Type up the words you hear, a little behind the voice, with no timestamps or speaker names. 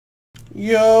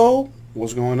Yo,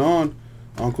 what's going on?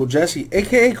 Uncle Jesse,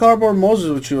 aka Cardboard Moses,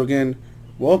 with you again.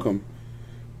 Welcome.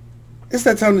 It's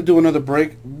that time to do another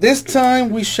break. This time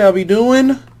we shall be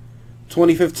doing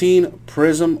 2015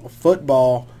 Prizm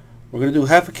Football. We're going to do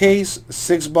half a case,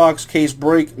 6-box case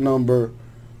break number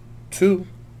 2,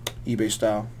 eBay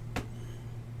style.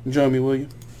 Join me, will you?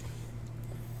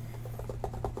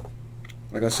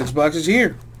 I got 6 boxes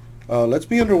here. Let's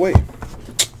be underway.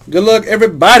 Good luck,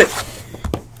 everybody.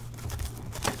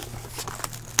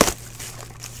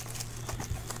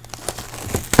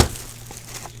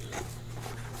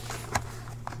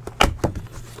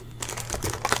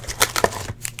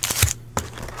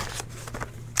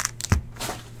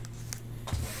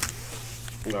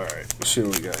 Alright, let's see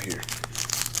what we got here.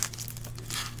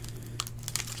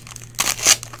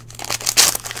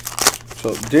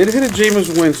 So, did hit a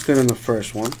Jameis Winston in the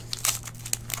first one.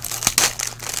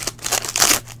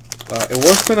 It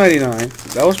was to 99.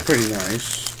 That was pretty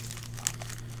nice.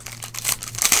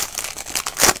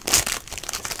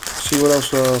 See what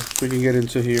else we can get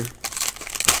into here.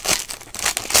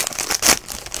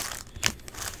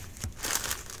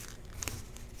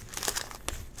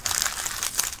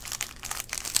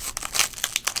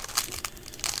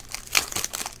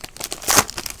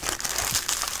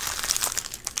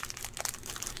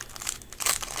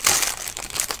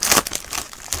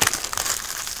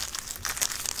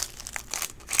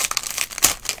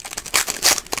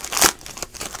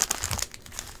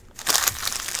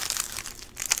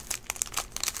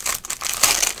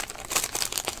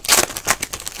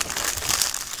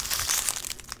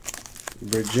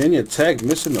 Virginia Tech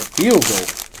missing the field goal.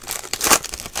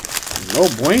 No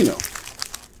bueno.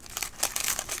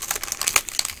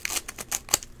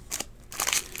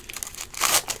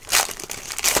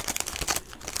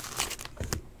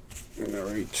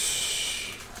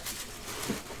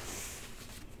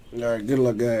 Alright, good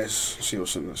luck, guys. Let's see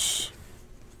what's in this.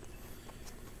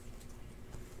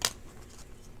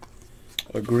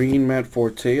 A green Matt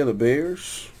Forte of the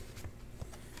Bears.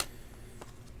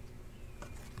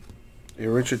 A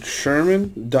Richard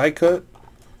Sherman die cut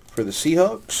for the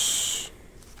Seahawks.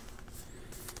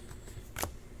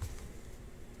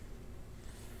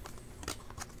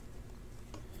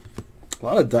 A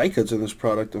lot of die cuts in this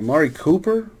product. Amari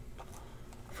Cooper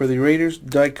for the Raiders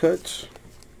die cut.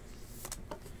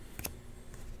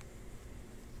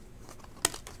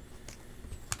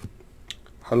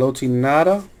 Haloti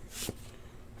Nada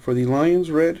for the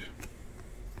Lions red.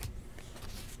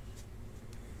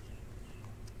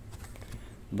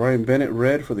 Brian Bennett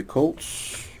red for the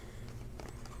Colts.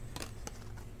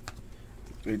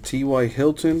 A T.Y.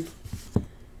 Hilton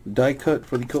die cut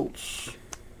for the Colts.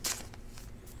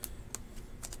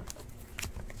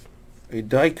 A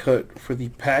die cut for the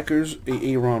Packers, a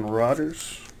Aaron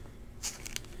Rodgers.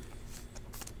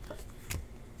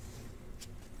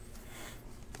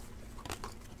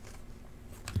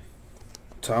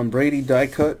 Tom Brady die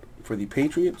cut for the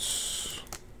Patriots.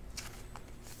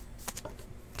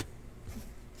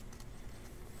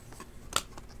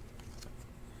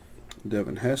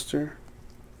 Devin Hester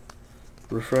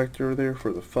refractor there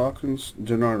for the Falcons.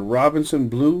 Denard Robinson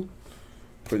blue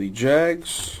for the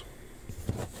Jags.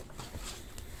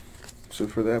 So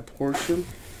for that portion.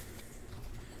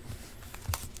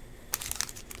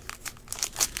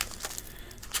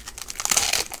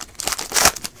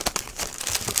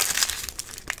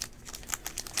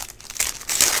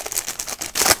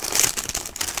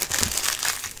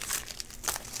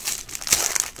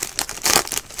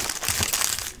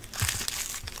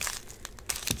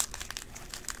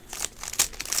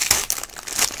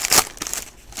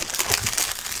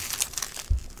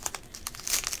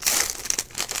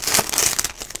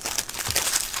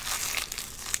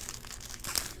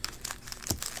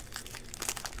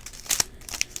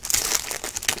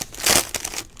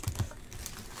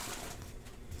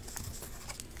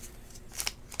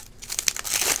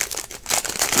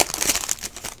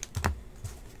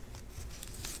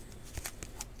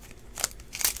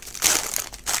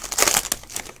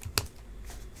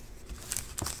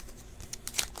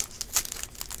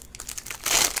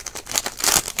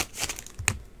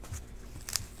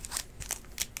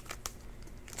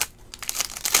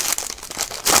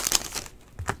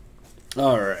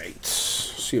 All right,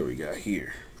 let's see what we got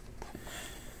here.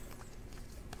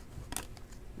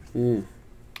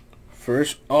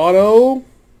 First auto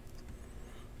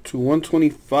to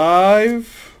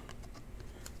 125.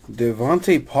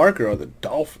 Devontae Parker of the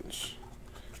Dolphins.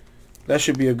 That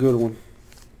should be a good one.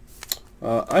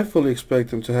 I fully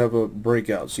expect him to have a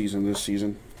breakout season this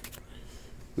season.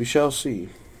 We shall see.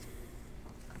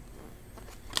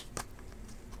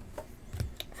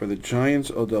 For the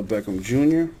Giants, Odell Beckham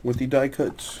Jr. with the die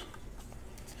cuts.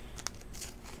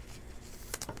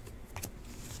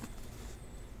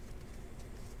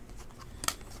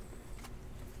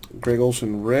 Greg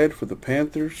Olsen red for the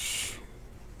Panthers.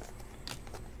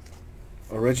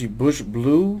 A Reggie Bush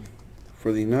blue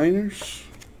for the Niners.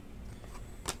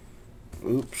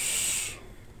 Oops.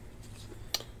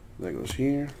 That goes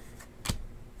here.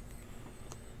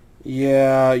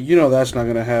 Yeah, you know that's not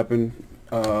going to happen,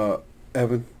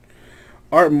 Evan.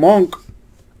 Art Monk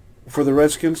for the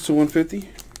Redskins to 150.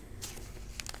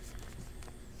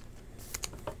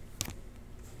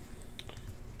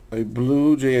 A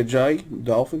blue Jay Ajayi,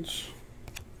 Dolphins.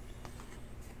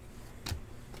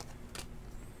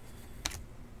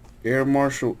 Air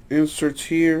Marshal inserts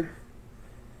here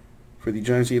for the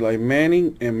Giants, Eli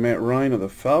Manning and Matt Ryan of the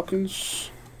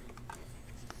Falcons.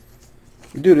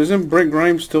 Dude, isn't Brent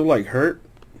Grimes still like hurt?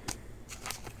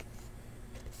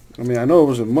 I mean, I know it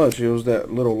wasn't much. It was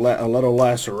that little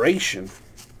laceration.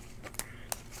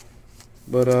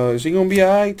 But is he gonna be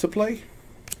alright to play?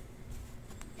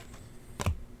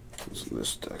 What's this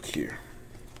stack here?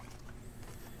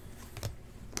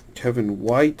 Kevin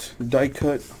White die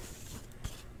cut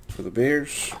for the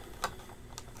Bears.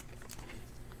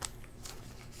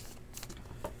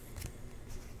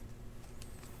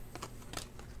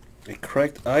 A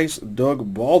cracked ice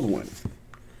Doug Baldwin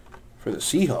for the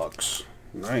Seahawks.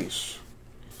 Nice.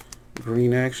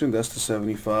 Green action, that's the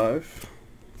 75.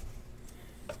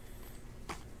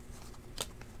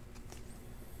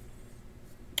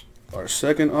 Our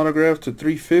second autograph to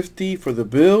 350 for the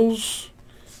Bills,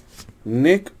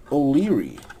 Nick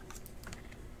O'Leary.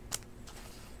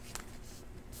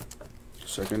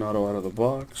 Second auto out of the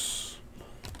box.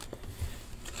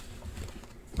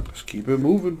 Let's keep it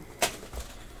moving.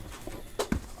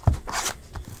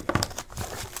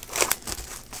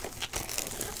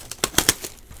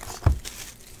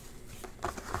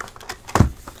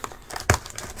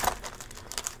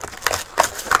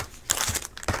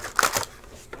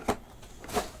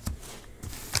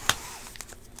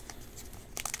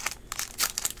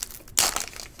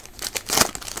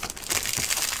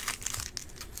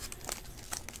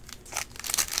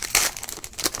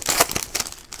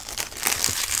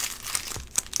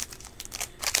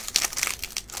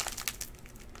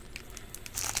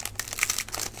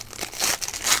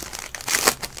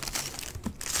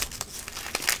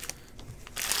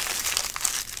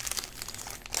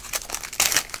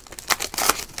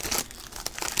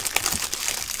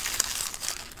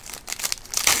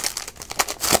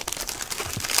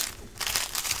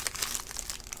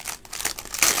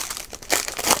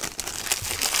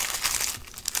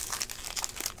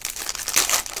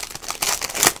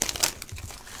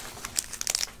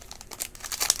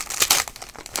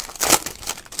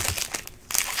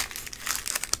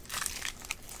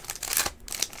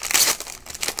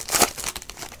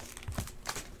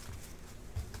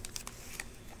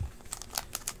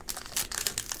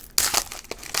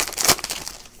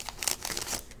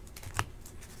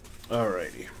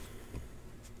 Alrighty.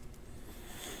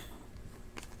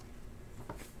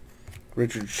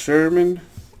 Richard Sherman,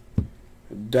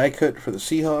 die cut for the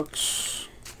Seahawks.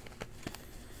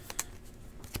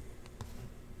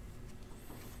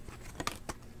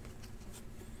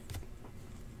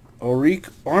 Arik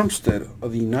Armstead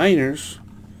of the Niners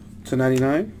to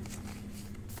 99.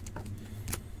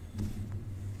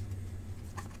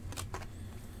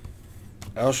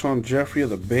 Alshon Jeffrey of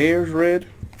the Bears red.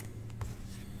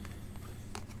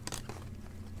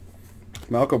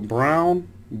 Malcolm Brown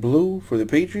blue for the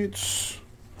Patriots.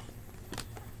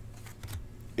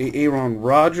 Aaron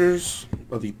Rodgers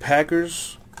of the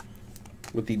Packers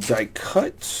with the die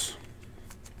cut.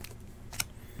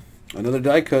 Another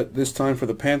die cut, this time for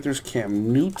the Panthers,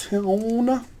 Cam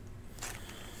Newton.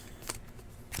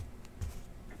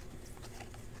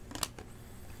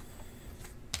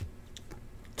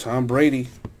 Tom Brady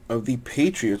of the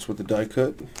Patriots with the die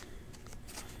cut.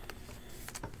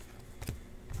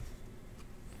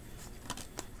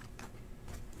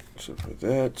 So for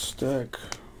that stack,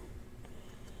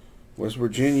 West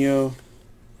Virginia,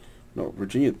 no,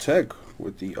 Virginia Tech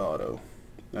with the auto.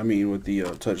 I mean with the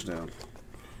touchdown.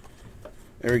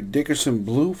 Eric Dickerson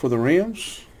blue for the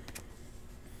Rams.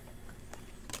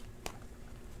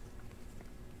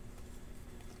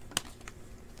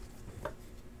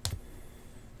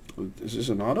 Is this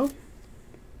an auto?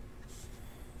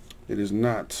 It is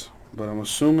not, but I'm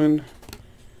assuming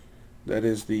that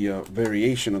is the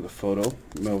variation of the photo.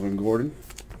 Melvin Gordon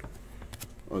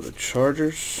or the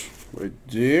Chargers right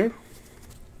there.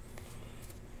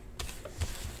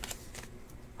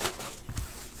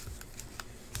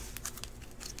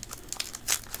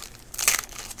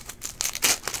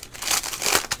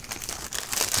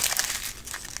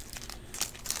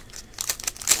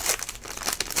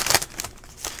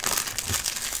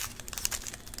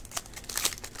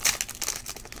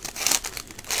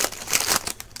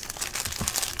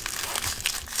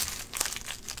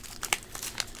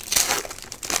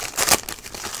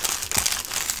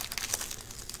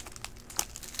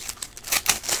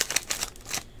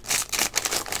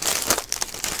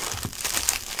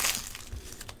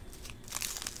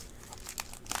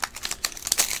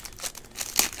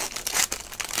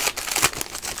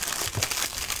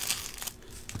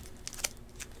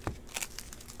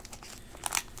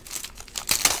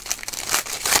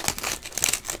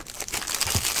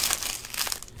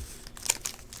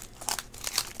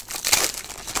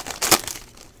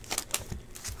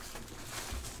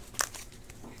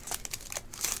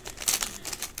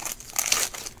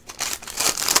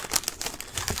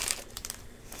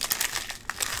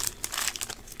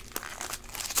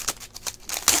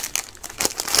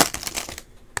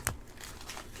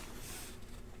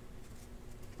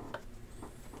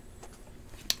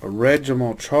 red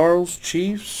Jamal Charles,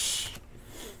 Chiefs.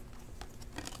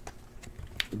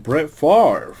 Brett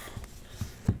Favre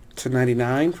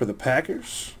 /99 for the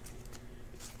Packers.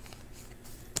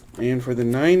 And for the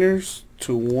Niners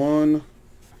 /150,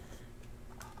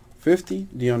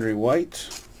 DeAndre White.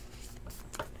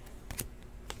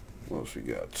 What else we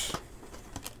got?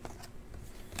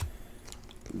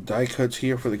 Die cuts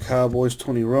here for the Cowboys,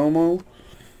 Tony Romo.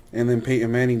 And then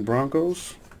Peyton Manning,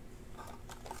 Broncos.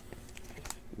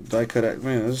 Die cut,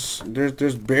 man,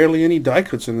 there's barely any die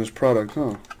cuts in this product,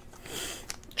 huh?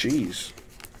 Jeez.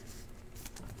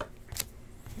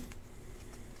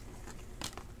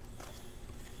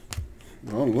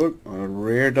 Oh, look, a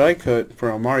rare die cut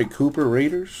for Amari Cooper,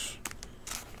 Raiders.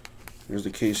 There's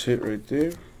the case hit right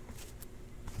there.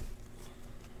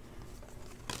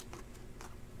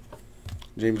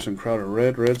 Jamison Crowder,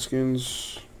 red,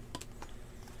 Redskins.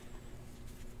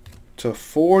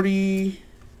 /40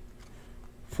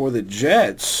 for the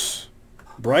Jets.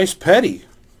 Bryce Petty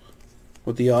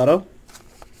with the auto.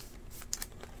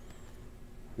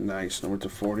 Nice, number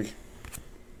 /40.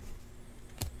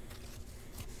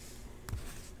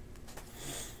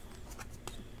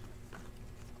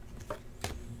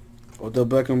 Odell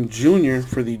Beckham Jr.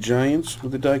 for the Giants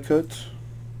with the die cut.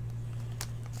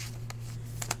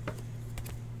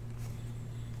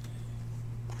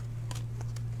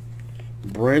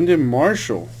 Brandon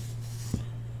Marshall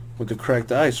with the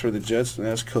cracked ice for the Jets.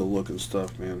 That's cool looking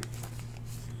stuff, man.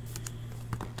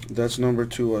 That's number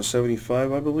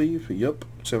 /75, I believe. Yep,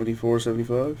 74,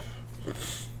 75.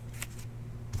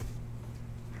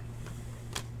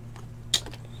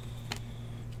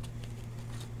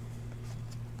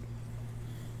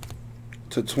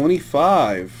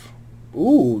 /25.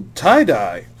 Ooh,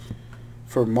 tie-dye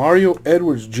for Mario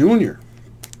Edwards Jr.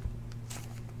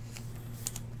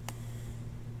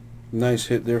 Nice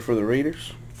hit there for the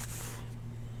Raiders.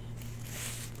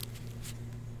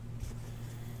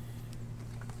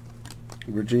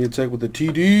 Virginia Tech with the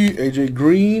TD. AJ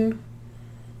Green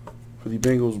for the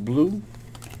Bengals blue.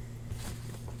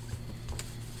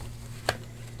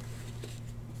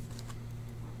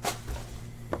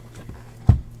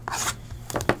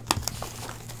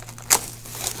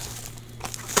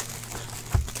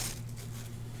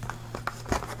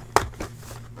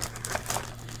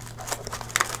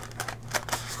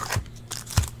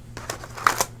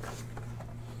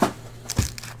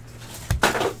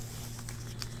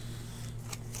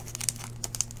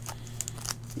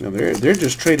 Now they're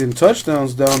just trading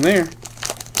touchdowns down there,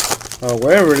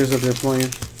 wherever it is that they're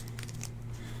playing.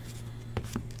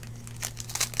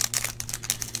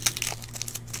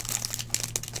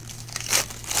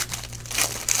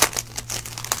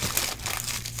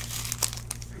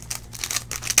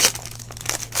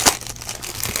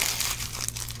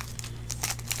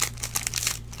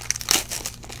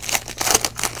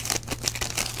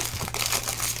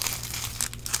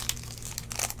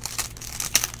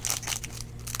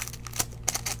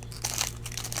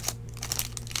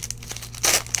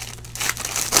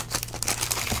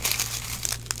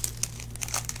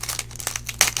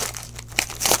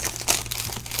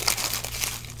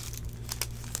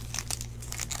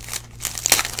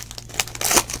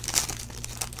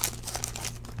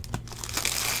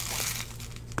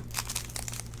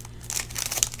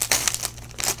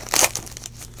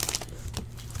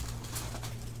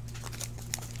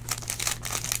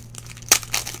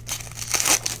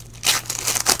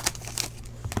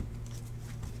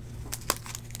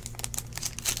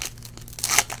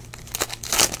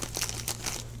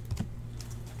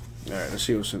 Alright, let's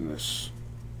see what's in this.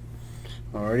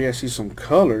 Already I see some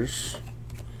colors.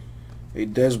 A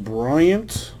Des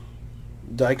Bryant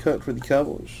die cut for the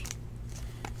Cowboys.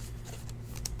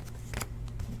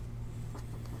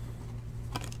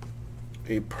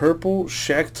 A purple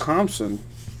Shaq Thompson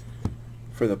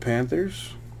for the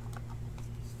Panthers.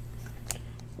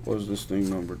 What was this thing,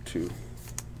 number 2?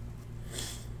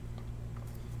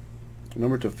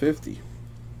 Number /50.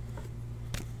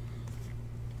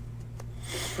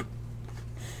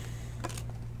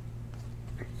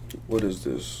 What is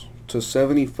this?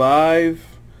 /75.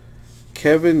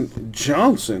 Kevin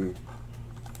Johnson.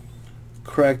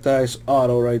 Cracked ice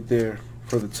auto right there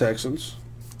for the Texans.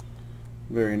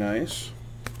 Very nice.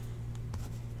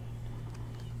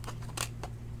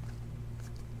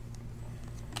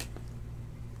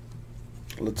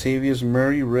 Latavius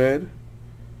Murray red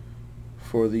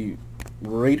for the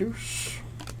Raiders.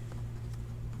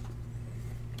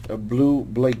 A blue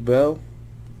Blake Bell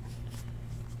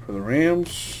for the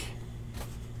Rams.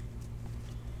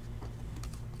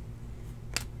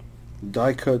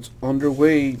 Die cuts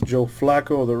underway. Joe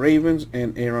Flacco of the Ravens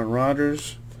and Aaron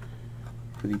Rodgers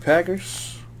for the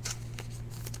Packers.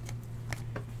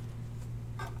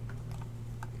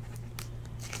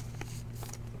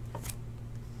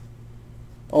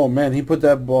 Oh man, he put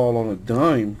that ball on a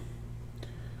dime.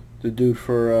 The dude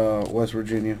for West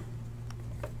Virginia.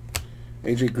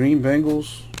 AJ Green,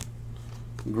 Bengals.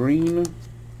 Green.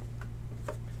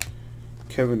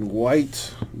 Kevin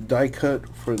White, die cut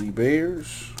for the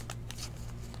Bears.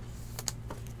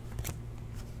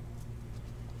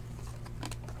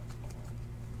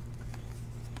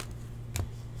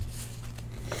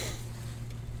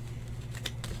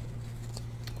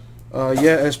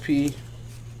 Yeah, SP.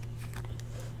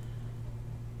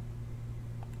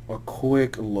 A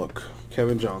quick look.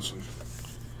 Kevin Johnson.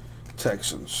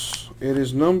 Texans. It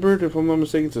is numbered, if I'm not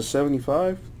mistaken, to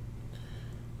 75.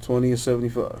 20 is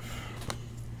 75.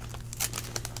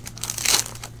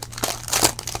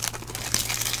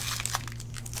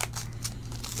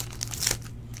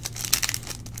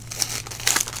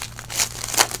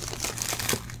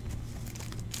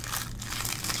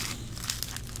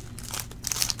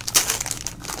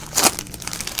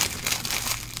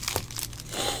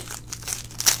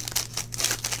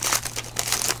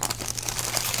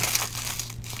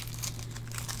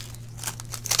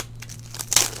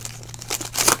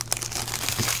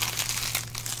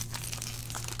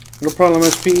 No problem,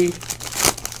 SP.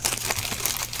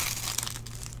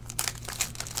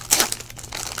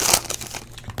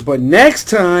 But next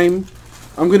time,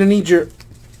 I'm going to need your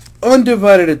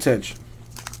undivided attention.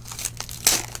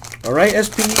 All right,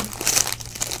 SP?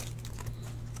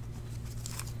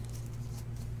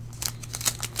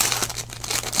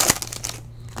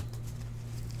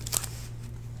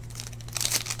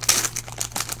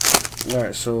 All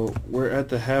right, so we're at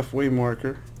the halfway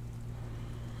marker.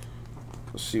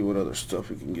 Let's see what other stuff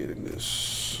we can get in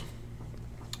this.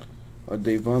 A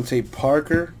Devontae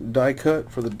Parker die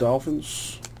cut for the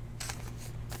Dolphins.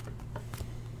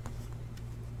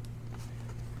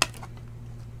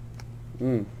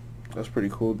 That's pretty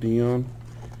cool. Dion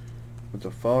with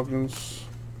the Falcons.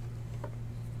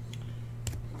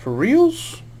 For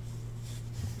reals?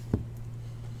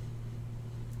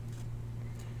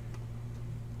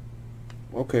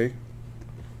 Okay.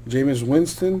 Jameis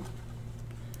Winston.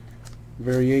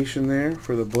 Variation there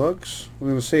for the Bucks. I'm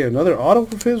going to say another auto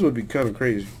for Fizz would be kind of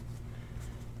crazy.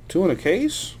 2 in a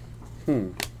case?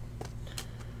 But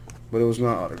it was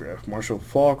not autographed. Marshall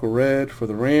Faulk, red for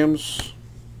the Rams.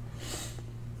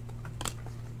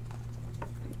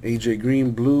 AJ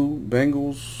Green, blue,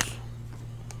 Bengals.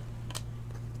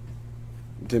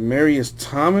 Demarius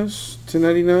Thomas,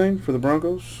 299 for the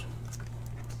Broncos.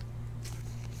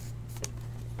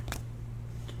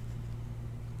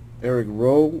 Eric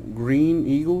Rowe, green,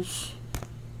 Eagles.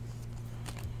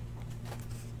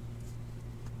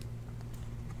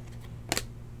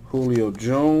 Julio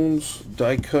Jones,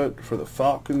 die cut for the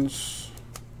Falcons.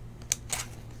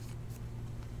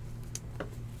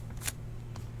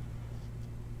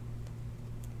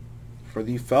 For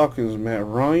the Falcons, Matt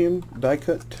Ryan, die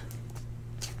cut.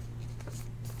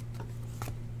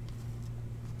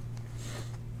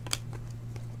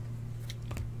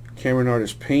 Cameron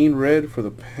Artis-Payne, red for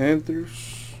the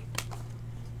Panthers.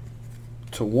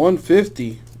 To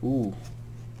 150. Ooh.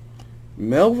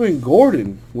 Melvin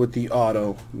Gordon with the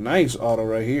auto. Nice auto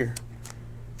right here.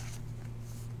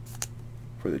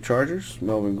 For the Chargers,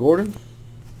 Melvin Gordon.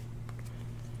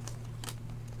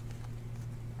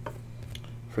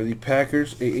 For the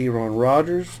Packers, Aaron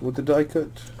Rodgers with the die cut.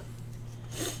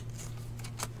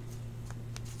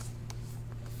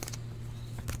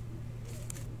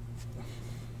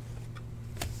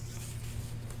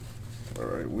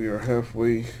 Alright, we are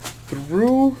halfway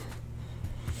through.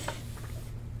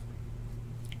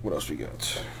 What else we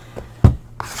got?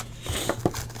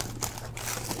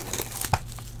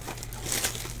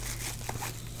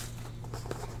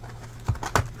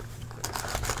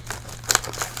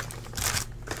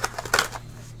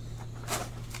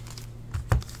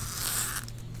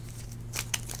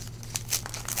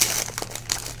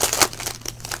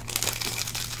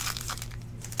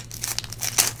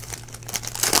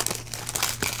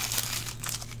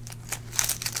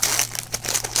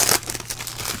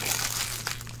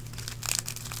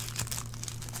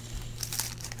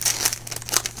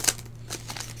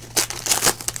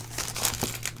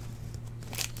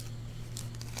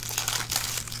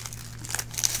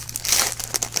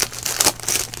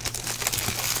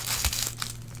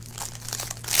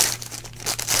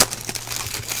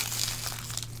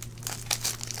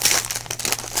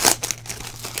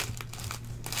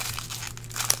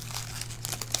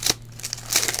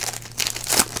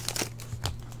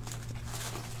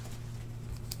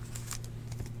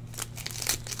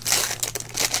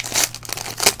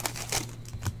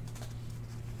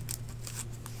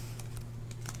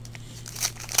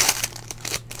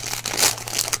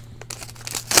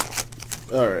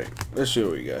 Alright, let's see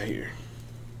what we got here.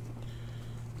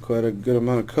 Quite a good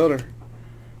amount of color.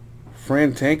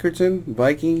 Fran Tankerton,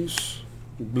 Vikings,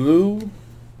 blue.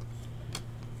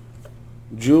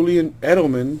 Julian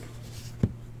Edelman,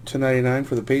 /99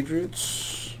 for the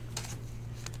Patriots.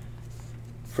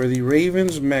 For the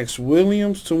Ravens, Max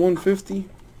Williams /150.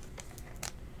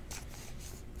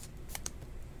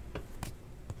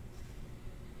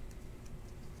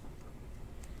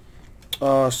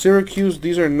 Syracuse,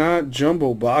 these are not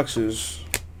jumbo boxes.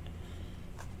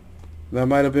 That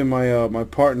might have been my my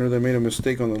partner that made a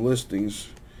mistake on the listings.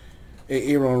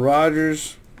 Aaron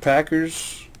Rodgers,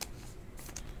 Packers,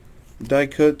 die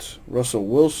cut. Russell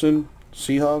Wilson,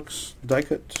 Seahawks, die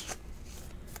cut.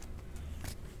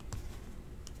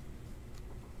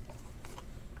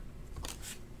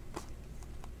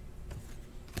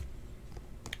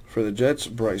 For the Jets,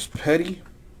 Bryce Petty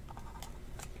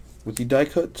with the die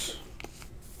cut.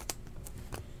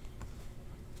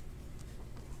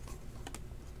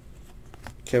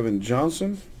 Kevin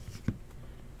Johnson,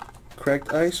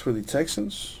 cracked ice for the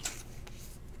Texans.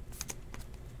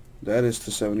 That is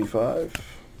 /75.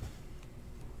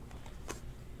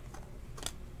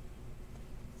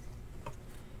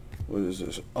 What is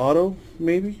this? Auto,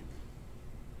 maybe?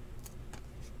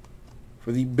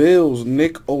 For the Bills,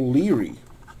 Nick O'Leary.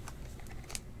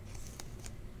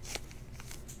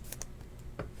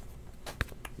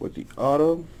 With the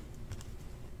auto.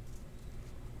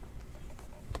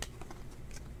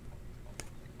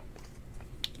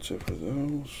 Except for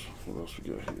those. What else we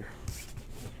got here?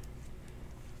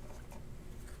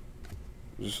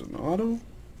 Is this an auto?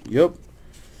 Yep.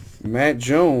 Matt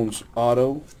Jones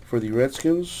auto for the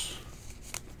Redskins.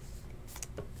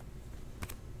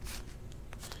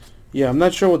 Yeah, I'm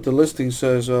not sure what the listing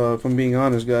says, if I'm being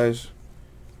honest, guys.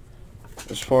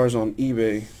 As far as on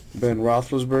eBay. Ben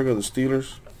Roethlisberger, the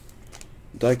Steelers.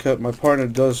 Die cut. My partner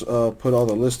does put all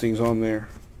the listings on there.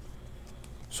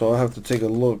 So I'll have to take a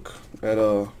look at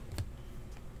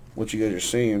what you guys are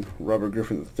saying. Robert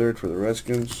Griffin III for the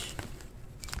Redskins.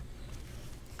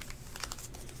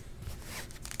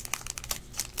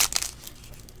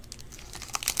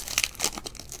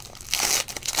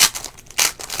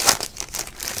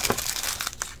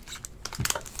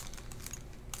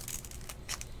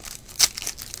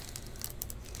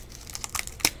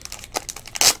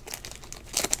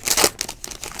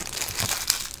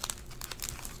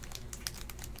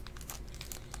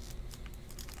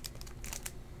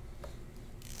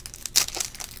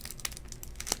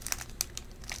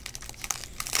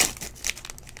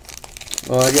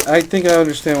 I think I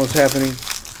understand what's happening.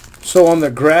 So on the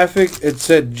graphic, it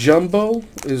said jumbo.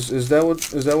 Is that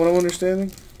what I'm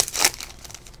understanding?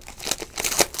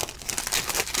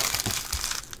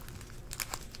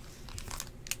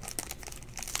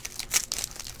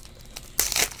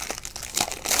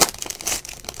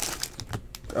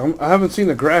 I haven't seen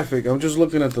the graphic. I'm just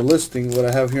looking at the listing, what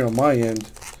I have here on my end,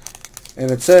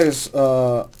 and it says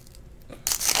Panini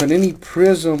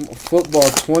Prizm Football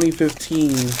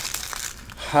 2015.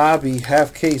 Hobby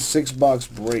half case 6-box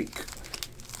break.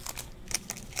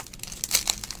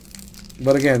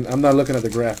 But again, I'm not looking at the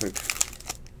graphic.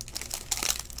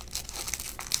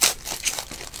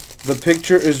 The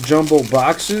picture is jumbo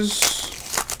boxes,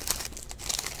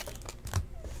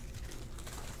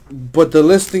 but the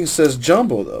listing says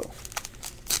jumbo though.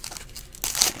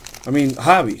 I mean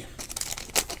hobby.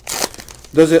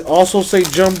 Does it also say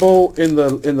jumbo in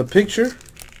the picture,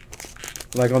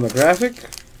 like on the graphic?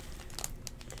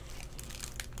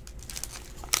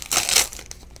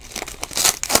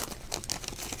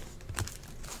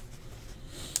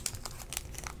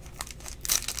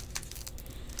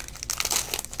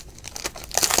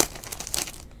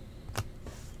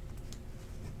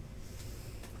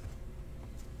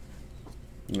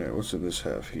 Alright, what's in this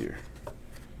half here?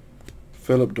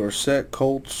 Philip Dorsett,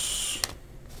 Colts.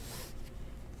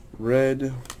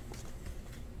 Red.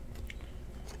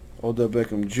 Odell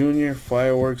Beckham Jr.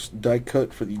 Fireworks die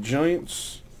cut for the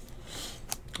Giants.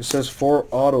 It says 4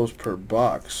 autos per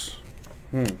box.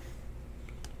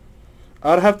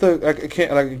 I'd have to. I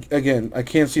can't. Like again, I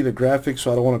can't see the graphics,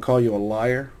 so I don't want to call you a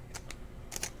liar.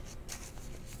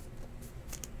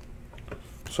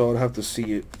 So I'd have to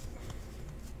see it.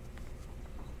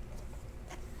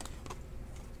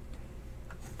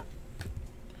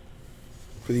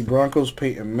 For the Broncos,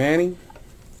 Peyton Manning.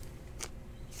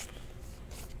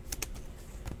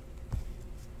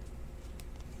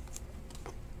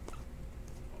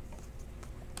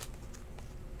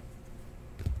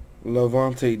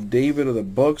 Lavonte David of the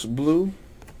Bucks, blue.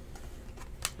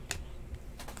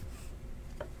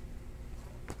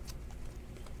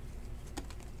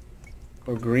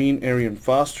 A green Arian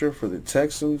Foster for the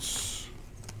Texans.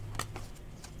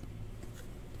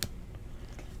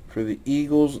 For the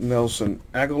Eagles, Nelson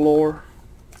Aguilar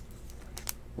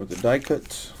with the die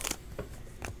cut.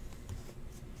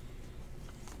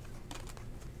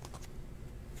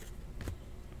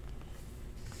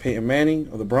 Peyton Manning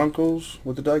of the Broncos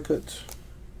with the die cut.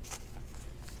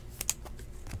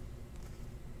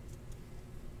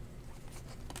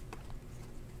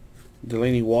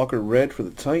 Delaney Walker red for the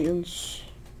Titans.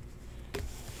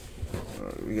 All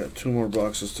right, we got 2 more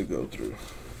boxes to go through.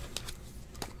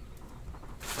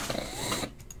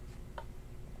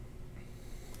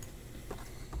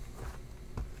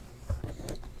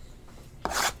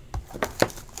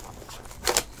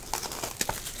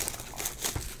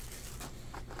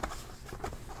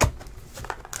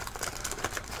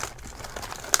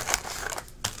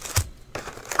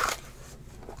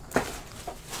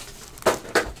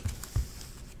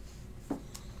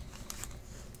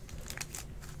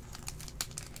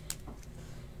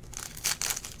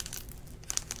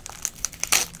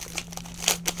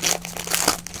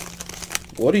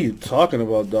 What are you talking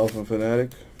about, Dolphin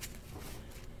Fanatic?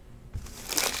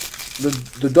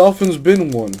 The Dolphins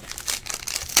been one.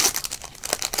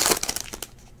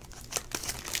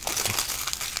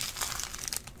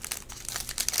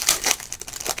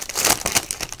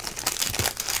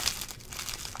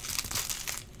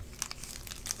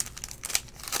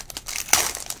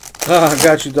 Ah, I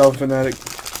got you, Dolphin Fanatic.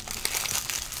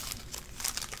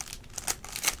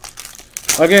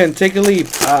 Again, take a leap.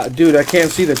 Dude, I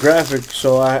can't see the graphic,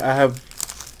 so I have,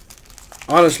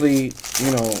 honestly,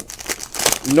 you know,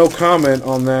 no comment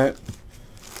on that.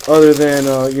 Other than,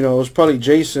 you know, it was probably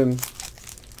Jason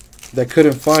that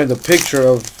couldn't find the picture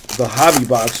of the hobby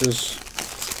boxes.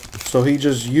 So he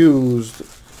just used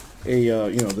a,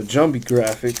 you know, the jumbo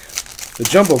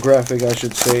graphic, I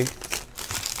should say.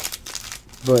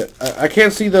 But I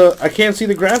can't see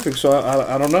the graphic, so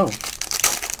I don't know.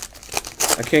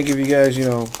 I can't give you guys, you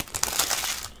know,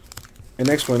 an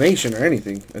explanation or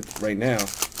anything right now.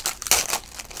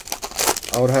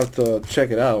 I would have to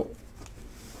check it out.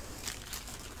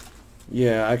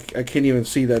 Yeah, I can't even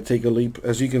see that take a leap.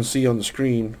 As you can see on the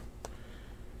screen,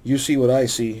 you see what I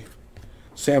see.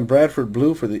 Sam Bradford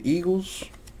blue for the Eagles.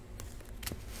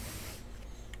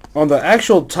 On the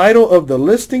actual title of the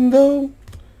listing, though,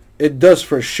 it does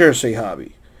for sure say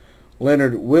hobby.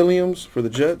 Leonard Williams for the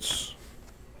Jets.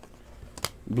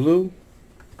 Blue.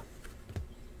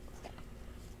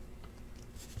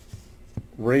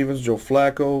 Ravens, Joe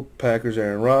Flacco. Packers,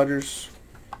 Aaron Rodgers.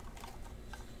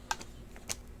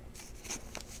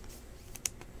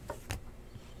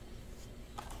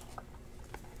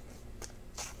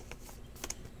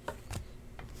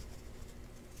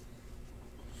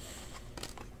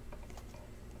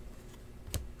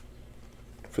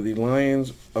 For the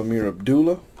Lions, Amir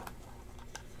Abdullah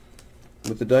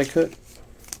with the die cut.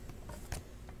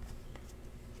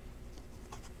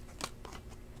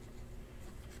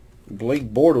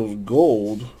 Blake Bortles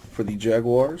gold for the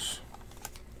Jaguars.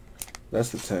 That's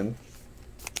the 10.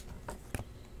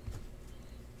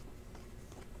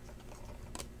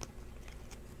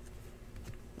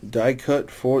 Die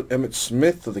cut for Emmitt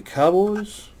Smith of the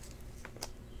Cowboys.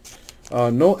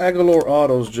 No Aguilar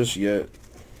autos just yet.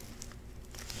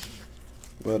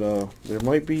 But there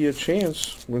might be a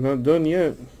chance. We're not done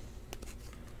yet.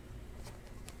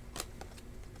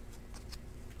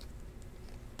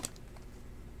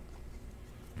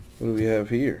 What do we have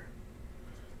here?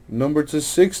 Number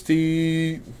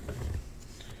 /60.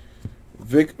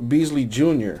 Vic Beasley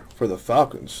Jr. for the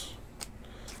Falcons.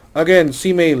 Again,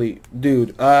 C. Maley.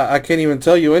 Dude, I can't even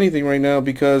tell you anything right now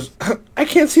because I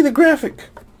can't see the graphic.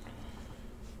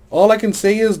 All I can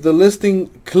say is the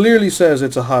listing clearly says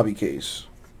it's a hobby case.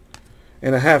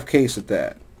 And a half case at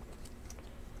that.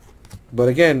 But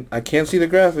again, I can't see the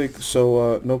graphic,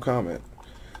 so no comment.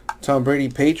 Tom Brady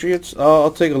Patriots.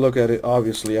 I'll take a look at it,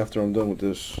 obviously, after I'm done with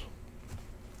this.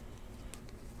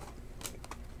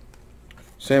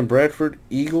 Sam Bradford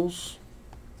Eagles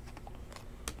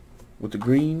with the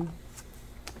green.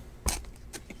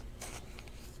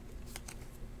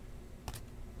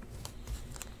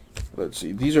 Let's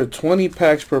see. These are 20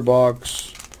 packs per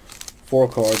box, 4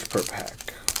 cards per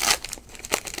pack,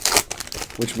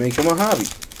 which make them a hobby.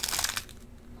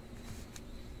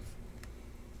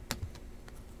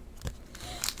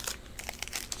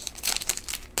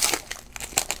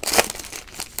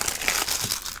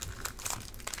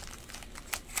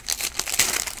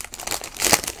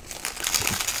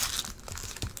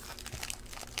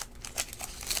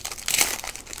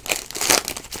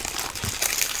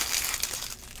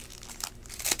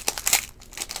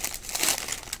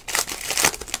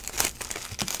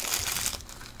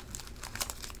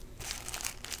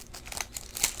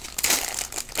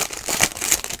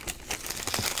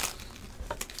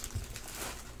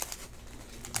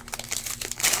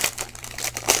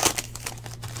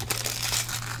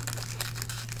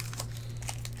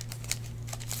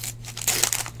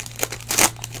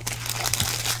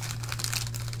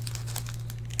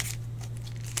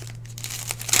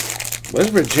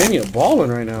 West Virginia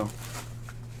balling right now.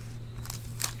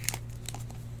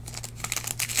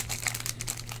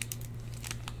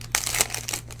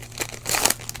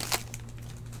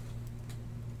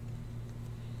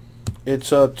 It's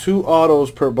 2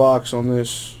 autos per box on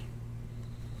this.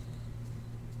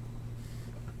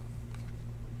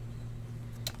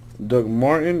 Doug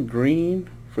Martin, green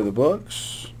for the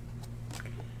Bucks.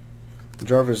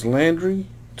 Jarvis Landry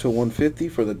to 150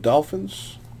 for the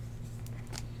Dolphins.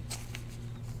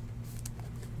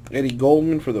 Eddie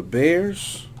Goldman for the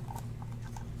Bears,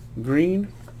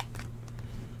 green.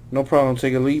 No problem,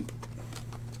 take a leap.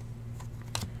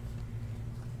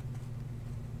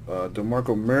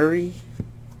 DeMarco Murray,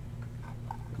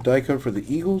 die cut for the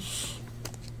Eagles.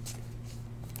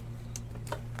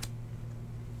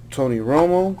 Tony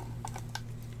Romo,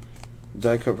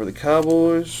 die cut for the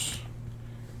Cowboys.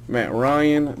 Matt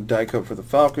Ryan, die cut for the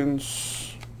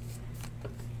Falcons.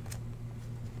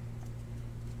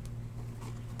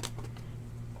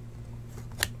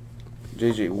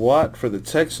 J.J. Watt for the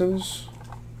Texans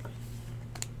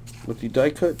with the die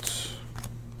cut.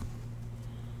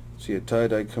 See a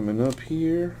tie-dye coming up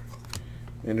here.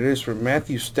 And it is for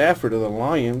Matthew Stafford of the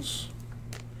Lions.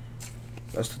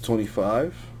 That's the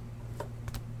 25.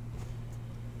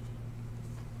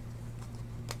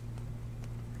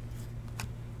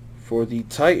 For the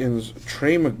Titans,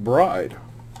 Trey McBride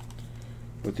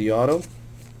with the auto.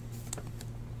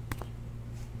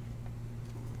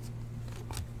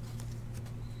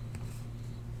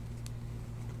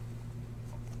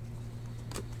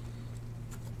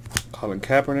 Colin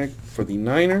Kaepernick for the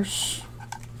Niners,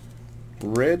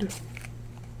 red.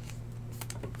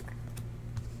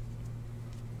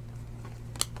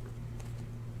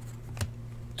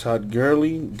 Todd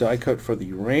Gurley, die cut for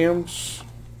the Rams.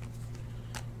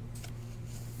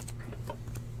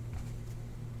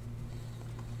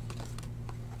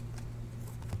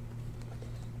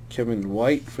 Kevin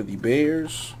White for the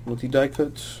Bears with the die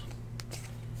cuts.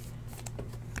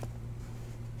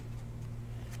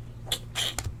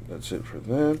 That's it for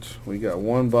that. We got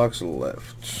 1 box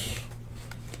left.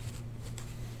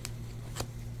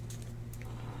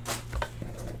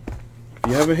 If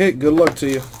you have a hit, good luck to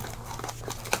you.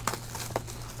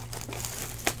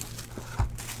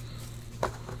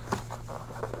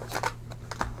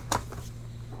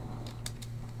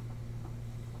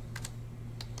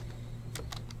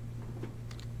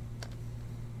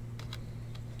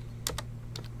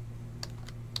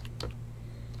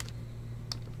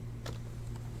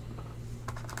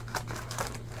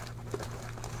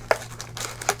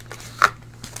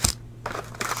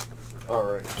 All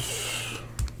right.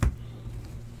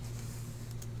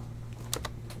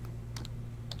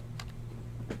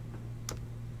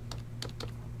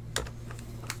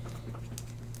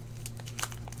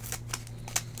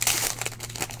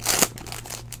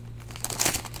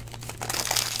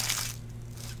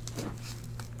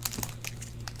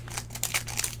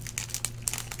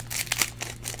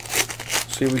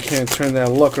 See if we can't turn that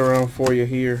luck around for you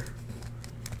here.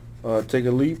 Take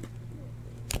a leap.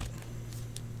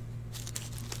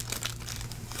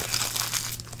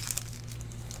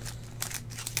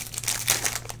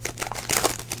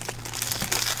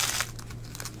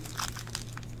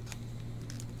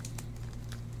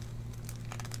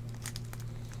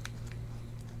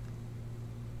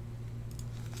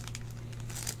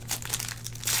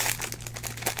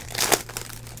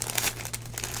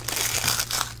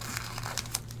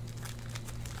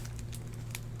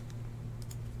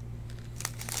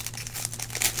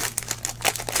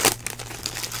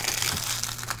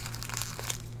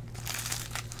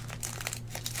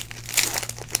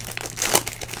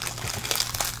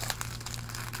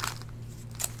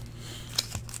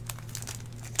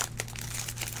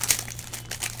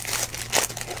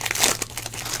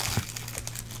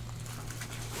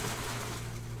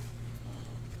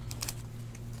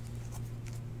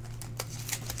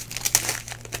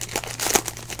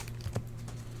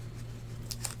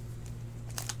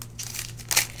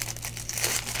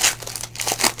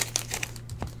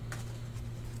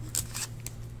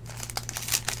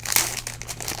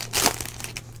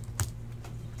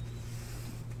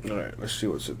 Alright, let's see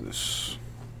what's in this.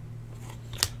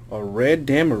 A red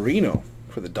Dan Marino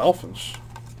for the Dolphins.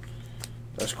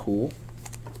 That's cool.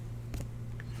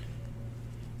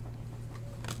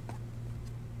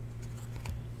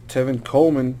 Tevin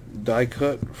Coleman, die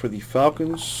cut for the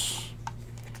Falcons.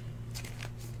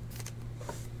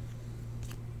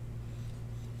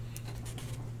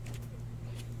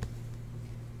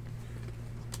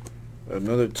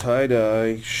 Another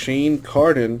tie-dye, Shane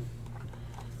Carden.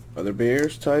 Other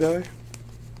Bears tie-dye.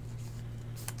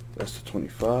 That's the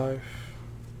 25.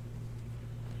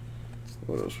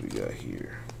 What else we got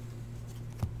here?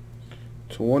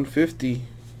 To 150.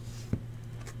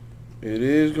 It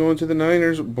is going to the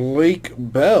Niners. Blake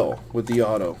Bell with the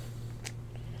auto.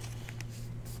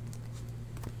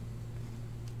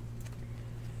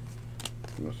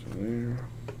 Nothing there.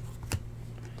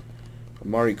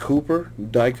 Amari Cooper,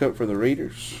 die cut for the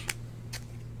Raiders.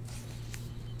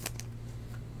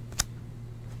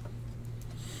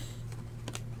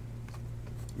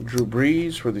 Drew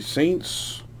Brees for the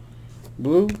Saints,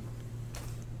 blue.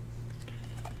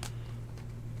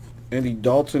 Andy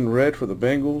Dalton, red for the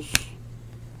Bengals.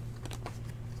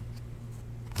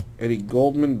 Eddie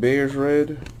Goldman, Bears,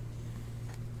 red.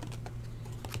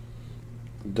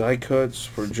 Die cuts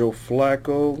for Joe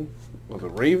Flacco of the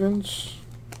Ravens.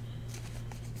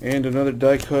 And another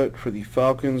die cut for the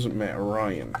Falcons, Matt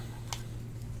Ryan.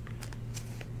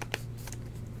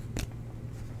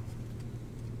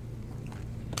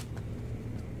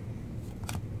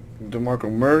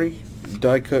 DeMarco Murray,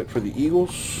 die cut for the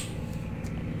Eagles.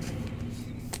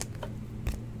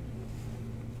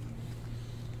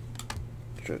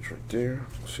 Stretch right there.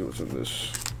 Let's see what's in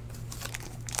this.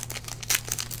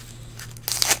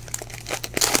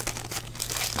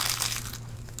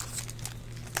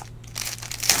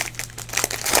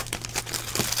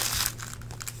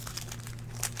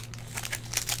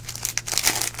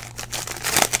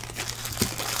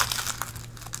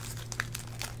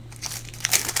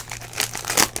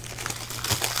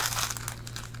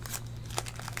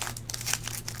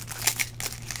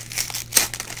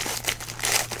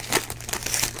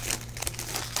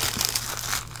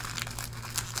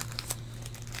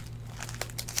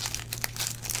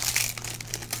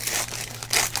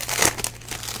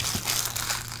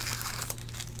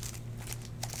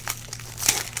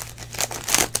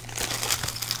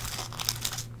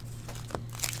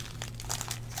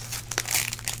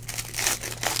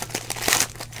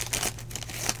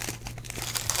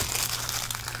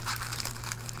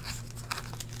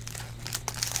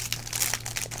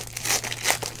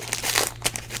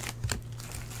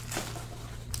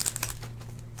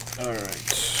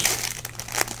 Alright.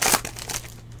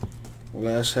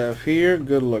 Last half here.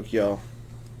 Good luck, y'all.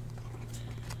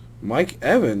 Mike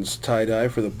Evans tie-dye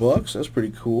for the Bucks. That's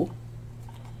pretty cool.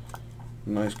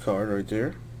 Nice card right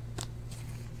there.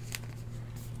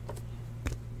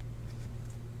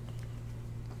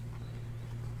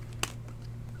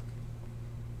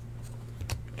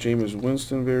 Jameis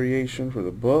Winston variation for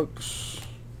the Bucks.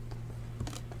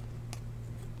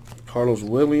 Carlos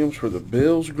Williams for the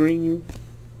Bills, green.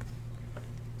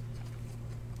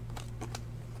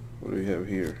 What do we have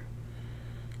here?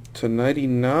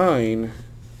 /99,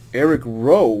 Eric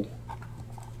Rowe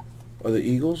of the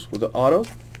Eagles with the auto,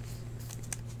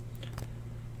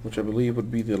 which I believe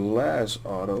would be the last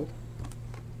auto.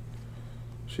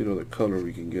 See what other color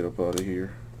we can get up out of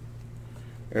here.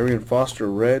 Arian Foster,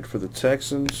 red for the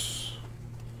Texans.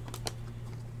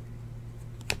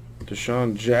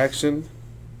 Deshaun Jackson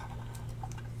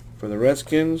for the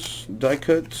Redskins, die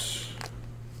cuts.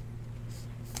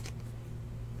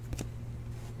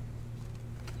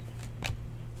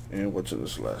 And what's in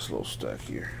this last little stack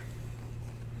here?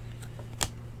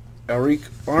 Arik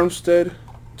Armstead,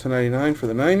 /99 for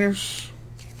the Niners.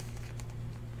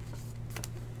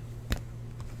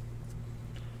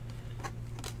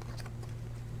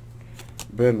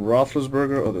 Ben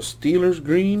Roethlisberger of the Steelers,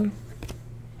 green.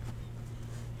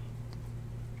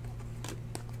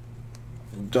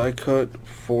 Die cut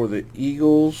for the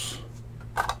Eagles,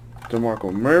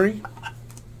 DeMarco Murray.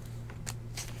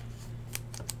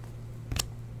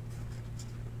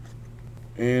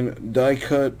 And die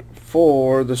cut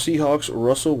for the Seahawks,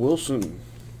 Russell Wilson.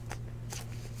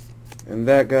 And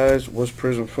that, guys, was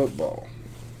Prizm Football.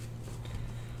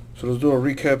 So let's do a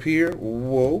recap here,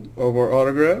 of our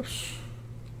autographs.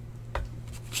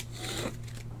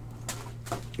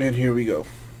 And here we go.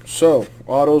 So,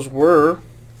 autos were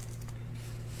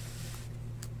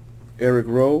Eric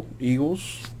Rowe,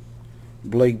 Eagles.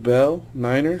 Blake Bell,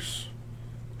 Niners.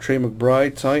 Trey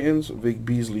McBride, Titans. Vic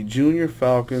Beasley Jr.,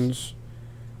 Falcons.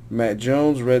 Matt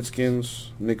Jones,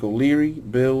 Redskins. Nick O'Leary,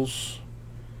 Bills.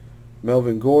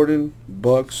 Melvin Gordon,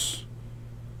 Bucks.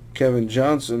 Kevin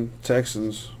Johnson,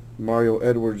 Texans. Mario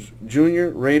Edwards Jr.,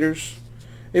 Raiders.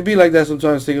 It'd be like that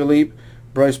sometimes. Take a leap.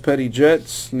 Bryce Petty,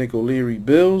 Jets. Nick O'Leary,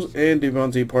 Bills. And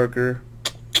Devontae Parker,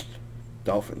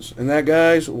 Dolphins. And that,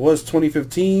 guys, was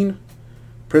 2015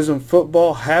 Prizm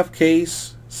Football half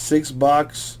case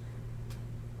 6-box